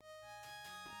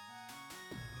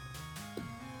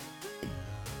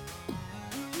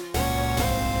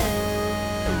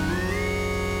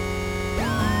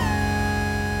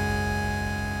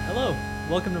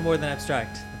Welcome to More Than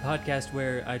Abstract, the podcast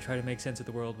where I try to make sense of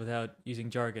the world without using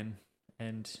jargon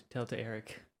and tell it to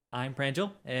Eric. I'm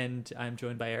Pranjal, and I'm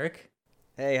joined by Eric.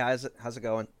 Hey, how's it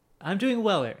going? I'm doing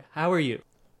well, Eric. How are you?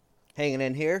 Hanging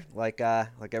in here like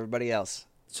everybody else.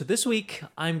 So this week,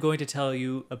 I'm going to tell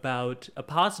you about a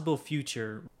possible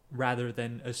future rather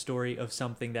than a story of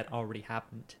something that already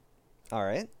happened. All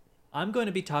right. I'm going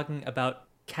to be talking about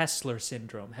Kessler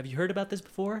syndrome. Have you heard about this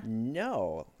before?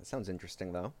 No, that sounds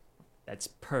interesting though. That's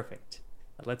perfect.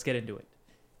 Let's get into it.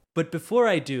 But before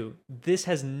I do, this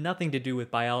has nothing to do with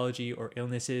biology or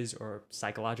illnesses or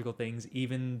psychological things,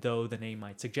 even though the name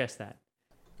might suggest that.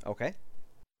 Okay.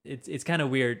 It's kind of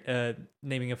weird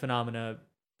naming a phenomena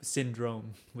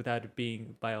syndrome without it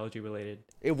being biology related.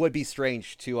 It would be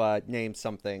strange to name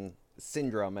something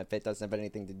syndrome if it doesn't have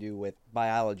anything to do with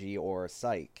biology or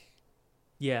psych.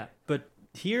 Yeah, but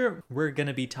here we're going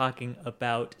to be talking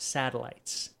about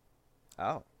satellites.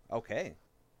 Oh, okay.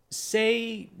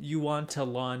 Say you want to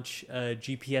launch a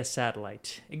GPS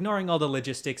satellite, ignoring all the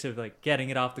logistics of like getting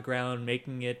it off the ground,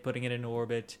 making it, putting it in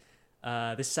orbit.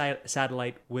 This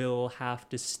satellite will have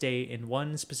to stay in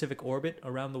one specific orbit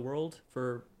around the world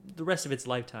for the rest of its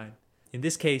lifetime. In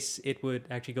this case, it would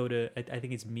actually go to, I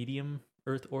think it's medium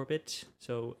Earth orbit,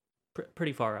 so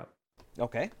pretty far up.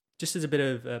 Okay. Just as a bit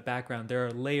of background, there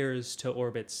are layers to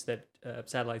orbits that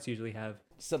satellites usually have.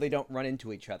 So they don't run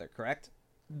into each other, correct?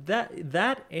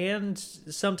 That and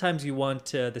sometimes you want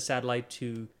the satellite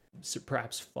to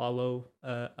perhaps follow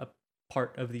a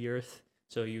part of the Earth.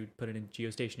 So you put it in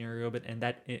geostationary orbit, and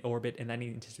that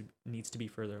needs to be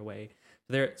further away.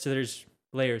 So there's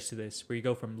layers to this where you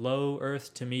go from low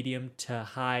Earth to medium to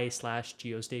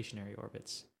high/geostationary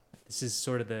orbits. This is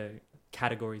sort of the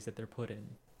categories that they're put in.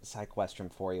 Side question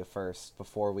for you first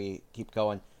before we keep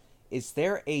going. Is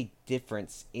there a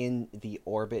difference in the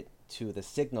orbit to the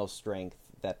signal strength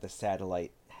that the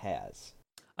satellite has?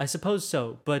 I suppose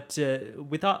so, but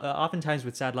oftentimes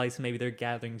with satellites, maybe they're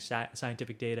gathering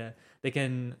scientific data. They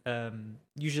can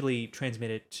usually transmit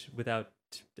it without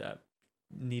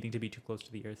needing to be too close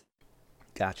to the Earth.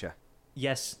 Gotcha.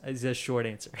 Yes is a short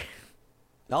answer.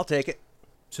 I'll take it.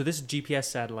 So this GPS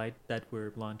satellite that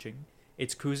we're launching,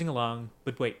 it's cruising along,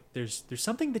 but wait, there's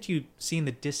something that you see in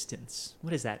the distance.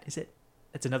 What is that?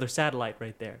 That's another satellite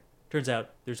right there. Turns out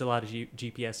there's a lot of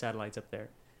GPS satellites up there,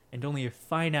 and only a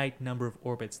finite number of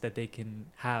orbits that they can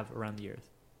have around the Earth.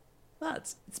 Well,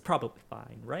 it's probably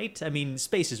fine, right? I mean,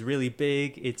 space is really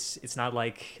big. It's not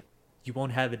like you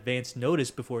won't have advanced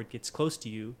notice before it gets close to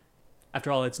you. After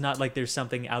all, it's not like there's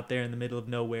something out there in the middle of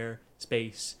nowhere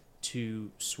space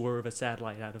to swerve a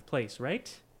satellite out of place,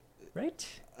 right? Right?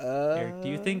 Eric, do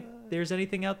you think there's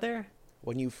anything out there?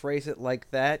 When you phrase it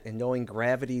like that and knowing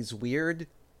gravity's weird,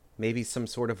 maybe some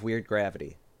sort of weird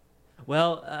gravity.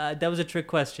 Well, that was a trick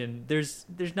question. There's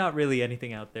not really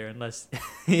anything out there unless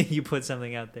you put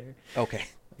something out there. Okay.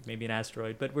 Like maybe an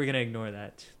asteroid, but we're going to ignore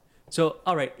that. So,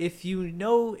 all right, if you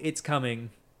know it's coming,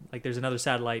 like there's another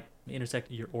satellite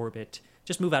intersecting your orbit,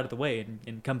 just move out of the way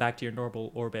and come back to your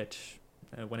normal orbit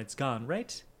when it's gone,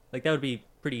 right? Like that would be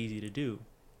pretty easy to do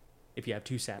if you have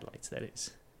two satellites, that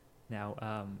is.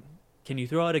 Now, can you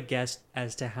throw out a guess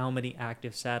as to how many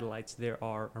active satellites there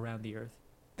are around the Earth?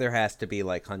 There has to be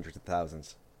like hundreds of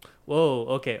thousands. Whoa,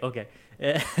 okay.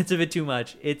 It's a bit too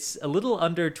much. It's a little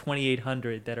under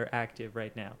 2,800 that are active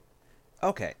right now.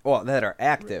 Okay. Well, that are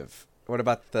active. What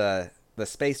about the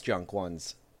space junk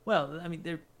ones? Well, I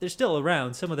mean, they're still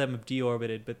around. Some of them have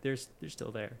deorbited, but they're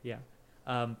still there, yeah.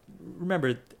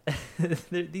 Remember,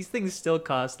 these things still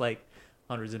cost like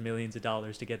hundreds of millions of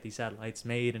dollars to get these satellites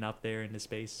made and up there into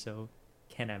space, so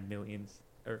can't have millions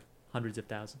or hundreds of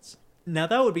thousands. Now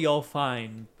that would be all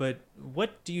fine, but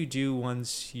what do you do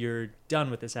once you're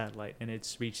done with the satellite and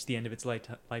it's reached the end of its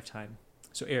lifetime?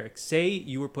 So Eric, say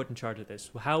you were put in charge of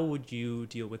this. How would you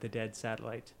deal with a dead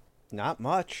satellite? Not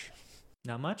much.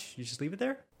 Not much? You just leave it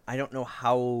there? I don't know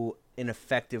how an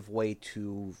effective way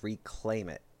to reclaim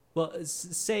it. Well,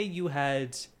 say you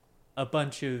had a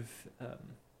bunch of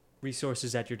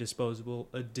resources at your disposal.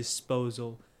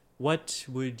 What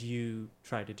would you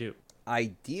try to do?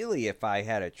 Ideally, if I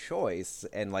had a choice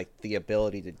and like the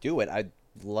ability to do it, I'd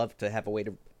love to have a way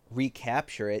to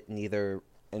recapture it and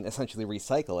essentially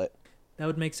recycle it. That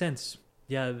would make sense.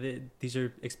 Yeah, these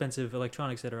are expensive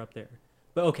electronics that are up there.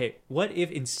 But okay, what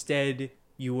if instead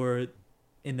you were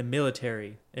in the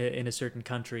military in a certain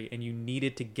country and you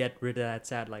needed to get rid of that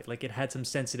satellite? Like it had some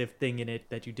sensitive thing in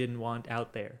it that you didn't want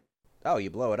out there. Oh,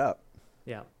 you blow it up.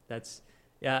 Yeah, that's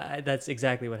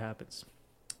exactly what happens.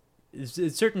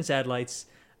 Certain satellites,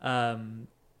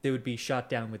 they would be shot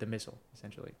down with a missile,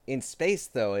 essentially. In space,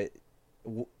 though,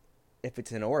 if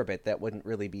it's in orbit, that wouldn't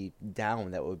really be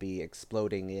down. That would be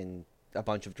exploding in a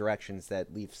bunch of directions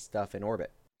that leave stuff in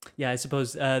orbit. Yeah, I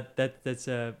suppose that's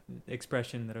a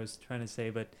expression that I was trying to say,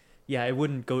 but yeah, it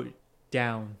wouldn't go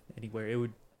down anywhere. It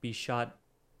would be shot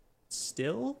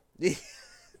still.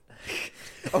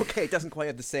 Okay, it doesn't quite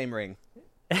have the same ring.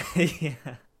 Yeah.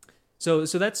 So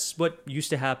that's what used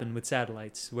to happen with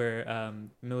satellites, where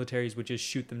militaries would just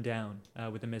shoot them down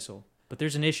with a missile. But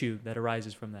there's an issue that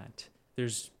arises from that.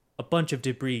 There's a bunch of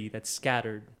debris that's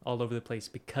scattered all over the place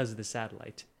because of the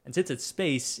satellite. And since it's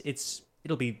space,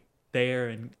 it'll be there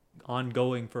and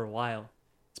ongoing for a while,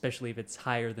 especially if it's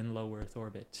higher than low Earth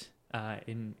orbit.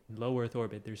 In low Earth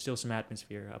orbit, there's still some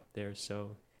atmosphere up there,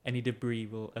 so any debris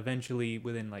will eventually,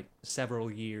 within like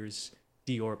several years,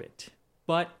 deorbit.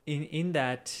 But in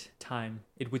that time,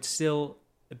 it would still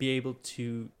be able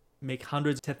to make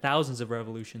hundreds to thousands of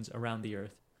revolutions around the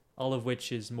Earth, all of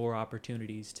which is more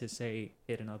opportunities to, say,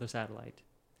 hit another satellite.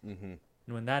 Mm-hmm.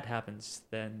 And when that happens,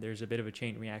 then there's a bit of a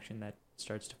chain reaction that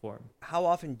starts to form. How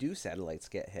often do satellites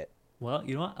get hit? Well,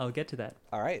 you know what? I'll get to that.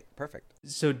 All right, perfect.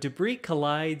 So debris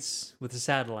collides with a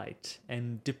satellite,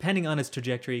 and depending on its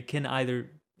trajectory, it can either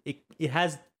it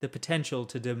has the potential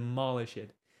to demolish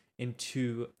it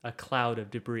into a cloud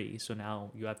of debris. So now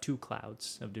you have two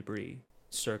clouds of debris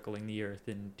circling the Earth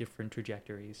in different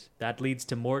trajectories. That leads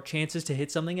to more chances to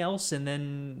hit something else, and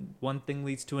then one thing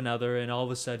leads to another, and all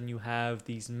of a sudden you have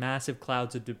these massive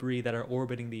clouds of debris that are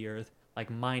orbiting the Earth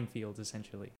like minefields,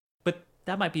 essentially. But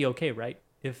that might be okay, right?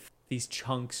 If these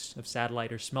chunks of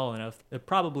satellite are small enough, they'll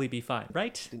probably be fine,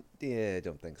 right? Yeah, I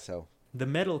don't think so. The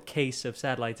metal case of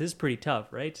satellites is pretty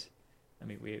tough, right? I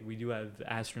mean, we do have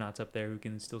astronauts up there who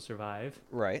can still survive.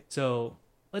 Right. So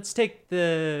let's take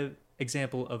the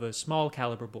example of a small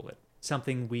caliber bullet,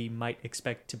 something we might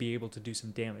expect to be able to do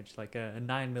some damage, like a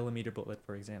 9mm bullet,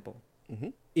 for example. Mm-hmm.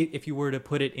 If you were to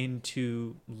put it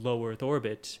into low Earth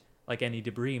orbit, like any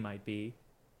debris might be,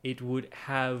 it would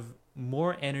have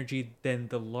more energy than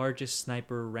the largest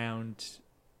sniper round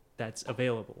that's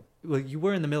available. Well, you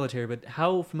were in the military, but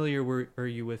how familiar are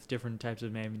you with different types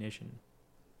of ammunition?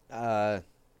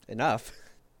 Enough.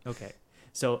 Okay.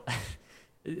 So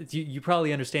you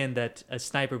probably understand that a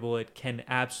sniper bullet can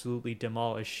absolutely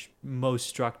demolish most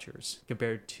structures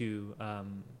compared to, a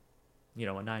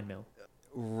 9mm.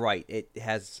 Right. It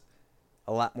has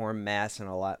a lot more mass and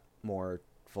a lot more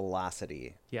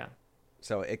velocity. Yeah.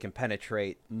 So it can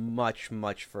penetrate much,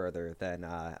 much further than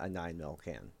a 9mm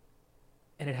can.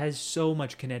 And it has so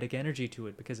much kinetic energy to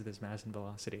it because of this mass and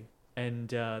velocity. And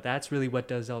that's really what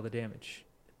does all the damage.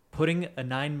 Putting a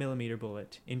 9mm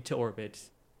bullet into orbit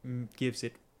gives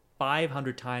it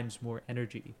 500 times more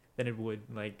energy than it would,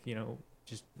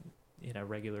 just in a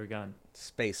regular gun.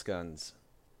 Space guns.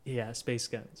 Yeah, space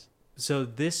guns. So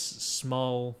this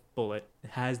small bullet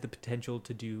has the potential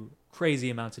to do crazy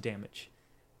amounts of damage.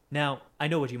 Now, I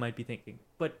know what you might be thinking,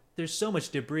 but there's so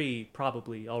much debris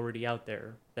probably already out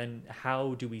there. Then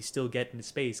how do we still get into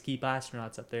space, keep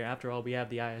astronauts up there? After all, we have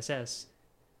the ISS.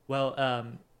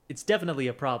 Well, it's definitely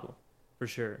a problem, for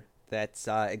sure. That's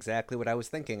exactly what I was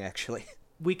thinking, actually.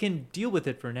 We can deal with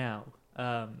it for now.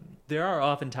 There are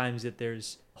often times that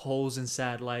there's holes in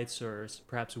satellites, or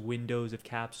perhaps windows of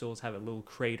capsules have a little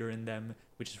crater in them,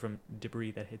 which is from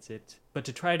debris that hits it. But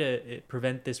to try to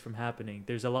prevent this from happening,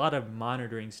 there's a lot of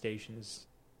monitoring stations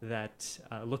that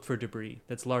look for debris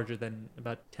that's larger than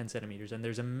about 10 centimeters, and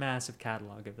there's a massive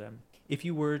catalog of them. If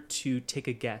you were to take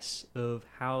a guess of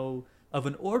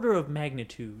an order of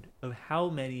magnitude of how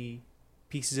many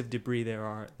pieces of debris there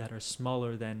are that are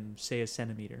smaller than, say, a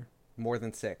centimeter. More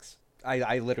than 6.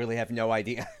 I literally have no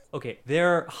idea. Okay,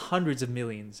 there are hundreds of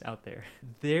millions out there.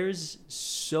 There's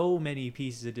so many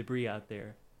pieces of debris out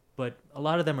there, but a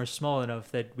lot of them are small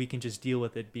enough that we can just deal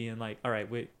with it being like, all right,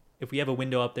 if we have a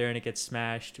window up there and it gets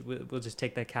smashed, we'll just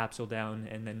take that capsule down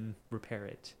and then repair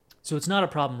it. So it's not a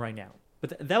problem right now.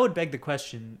 But that would beg the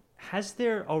question, has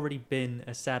there already been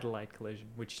a satellite collision,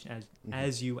 which,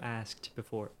 as you asked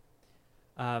before?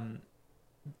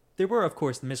 There were, of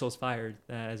course, the missiles fired,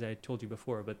 as I told you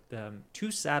before, but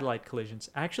 2 satellite collisions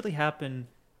actually happen.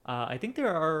 I think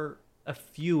there are a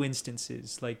few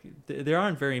instances. There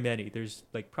aren't very many. There's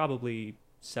probably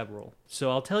several. So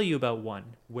I'll tell you about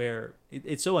one where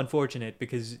it's so unfortunate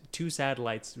because 2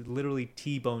 satellites literally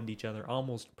T-boned each other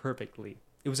almost perfectly.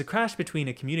 It was a crash between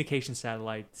a communication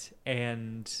satellite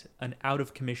and an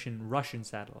out-of-commission Russian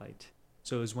satellite.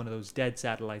 So it was one of those dead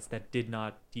satellites that did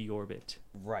not deorbit.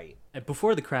 Right. And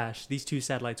before the crash, these 2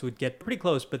 satellites would get pretty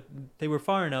close, but they were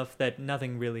far enough that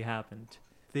nothing really happened.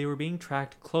 they were being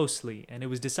tracked closely, and it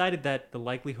was decided that the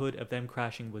likelihood of them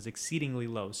crashing was exceedingly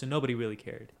low, so nobody really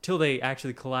cared. Till they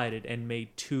actually collided and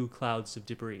made two clouds of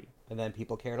debris. And then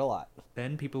people cared a lot.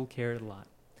 Then people cared a lot.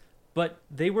 But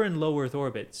they were in low Earth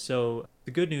orbit, so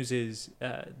the good news is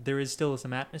there is still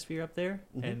some atmosphere up there,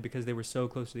 and because they were so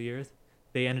close to the Earth,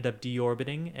 they ended up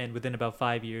deorbiting, and within about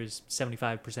 5 years,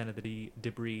 75% of the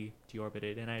debris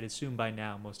deorbited, and I'd assume by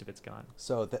now most of it's gone.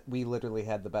 So that we literally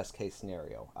had the best case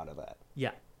scenario out of that.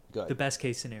 Yeah. Good. The best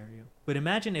case scenario. But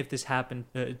imagine if this happened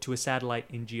to a satellite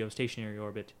in geostationary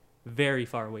orbit, very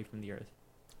far away from the Earth.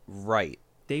 Right.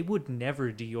 They would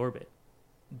never deorbit.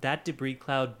 That debris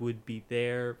cloud would be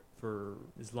there for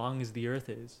as long as the Earth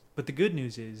is. But the good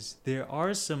news is there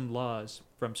are some laws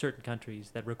from certain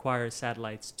countries that require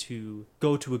satellites to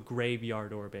go to a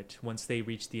graveyard orbit once they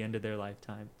reach the end of their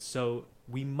lifetime. So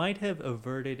we might have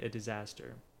averted a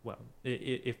disaster. Well,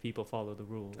 if people follow the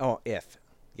rules. Oh, if.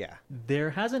 Yeah.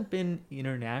 There hasn't been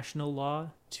international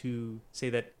law to say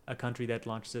that a country that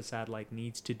launches a satellite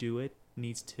needs to do it,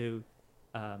 needs to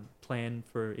plan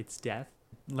for its death.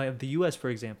 Like the U.S., for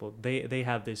example, they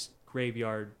have this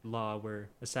graveyard law where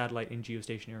a satellite in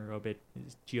geostationary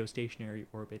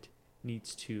orbit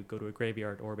needs to go to a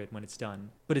graveyard orbit when it's done.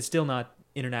 But it's still not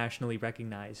internationally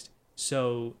recognized.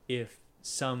 So if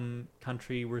some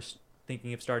country were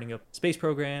thinking of starting a space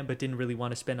program but didn't really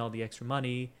want to spend all the extra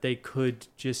money, they could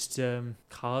just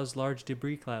cause large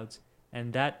debris clouds.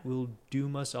 And that will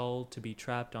doom us all to be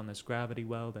trapped on this gravity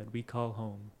well that we call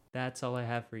home. That's all I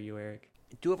have for you, Eric.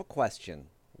 I do have a question.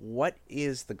 What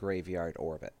is the graveyard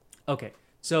orbit? Okay,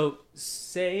 so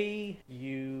say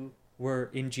you were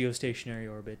in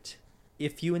geostationary orbit.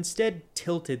 If you instead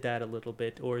tilted that a little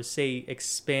bit, or say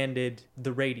expanded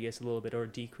the radius a little bit, or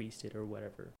decreased it, or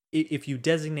whatever, if you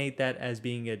designate that as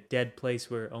being a dead place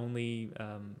where only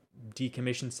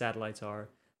decommissioned satellites are,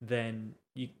 then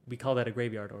we call that a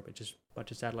graveyard orbit, just a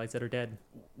bunch of satellites that are dead.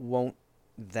 Won't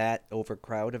that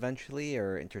overcrowd eventually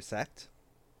or intersect?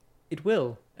 It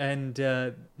will, and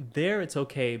there it's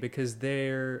okay because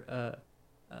they're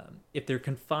if they're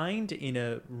confined in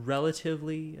a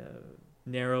relatively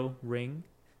narrow ring,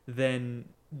 then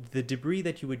the debris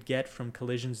that you would get from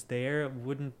collisions there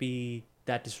wouldn't be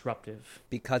that disruptive.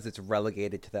 Because it's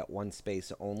relegated to that one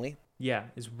space only? Yeah,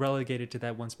 it's relegated to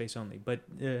that one space only. But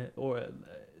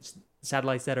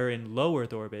satellites that are in low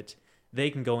Earth orbit, they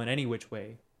can go in any which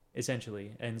way,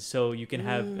 essentially, and so you can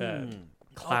have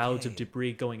clouds of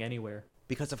debris going anywhere.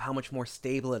 Because of how much more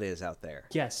stable it is out there.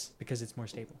 Yes, because it's more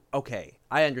stable. Okay,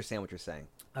 I understand what you're saying.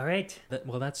 All right.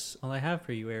 Well, that's all I have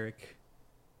for you, Eric.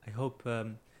 I hope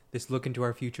this look into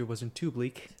our future wasn't too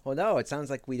bleak. Well, no, it sounds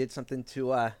like we did something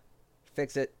to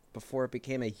fix it before it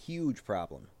became a huge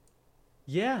problem.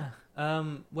 Yeah.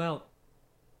 Well,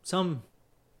 some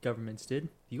governments did.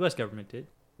 The U.S. government did.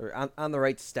 Or on the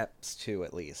right steps, too,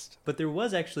 at least. But there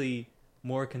was actually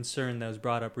more concern that was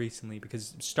brought up recently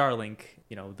because Starlink,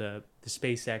 the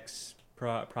SpaceX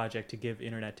project to give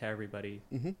internet to everybody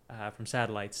from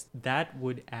satellites, that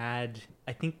would add,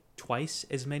 I think, twice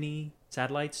as many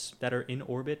satellites that are in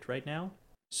orbit right now.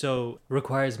 So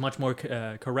requires much more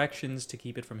corrections to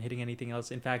keep it from hitting anything else.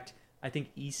 In fact, I think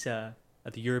ESA,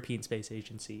 at the European Space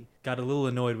Agency, got a little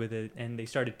annoyed with it, and they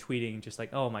started tweeting just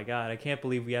like, oh my god, I can't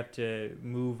believe we have to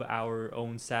move our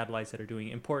own satellites that are doing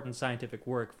important scientific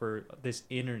work for this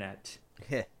internet.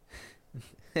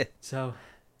 So,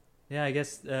 yeah, I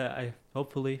guess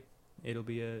hopefully it'll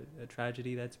be a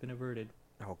tragedy that's been averted.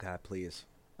 Oh god, please.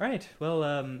 All right,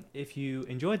 well, if you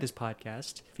enjoyed this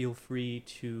podcast, feel free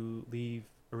to leave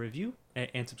a review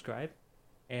and subscribe,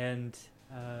 and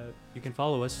you can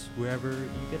follow us wherever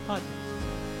you get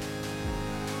podcasts.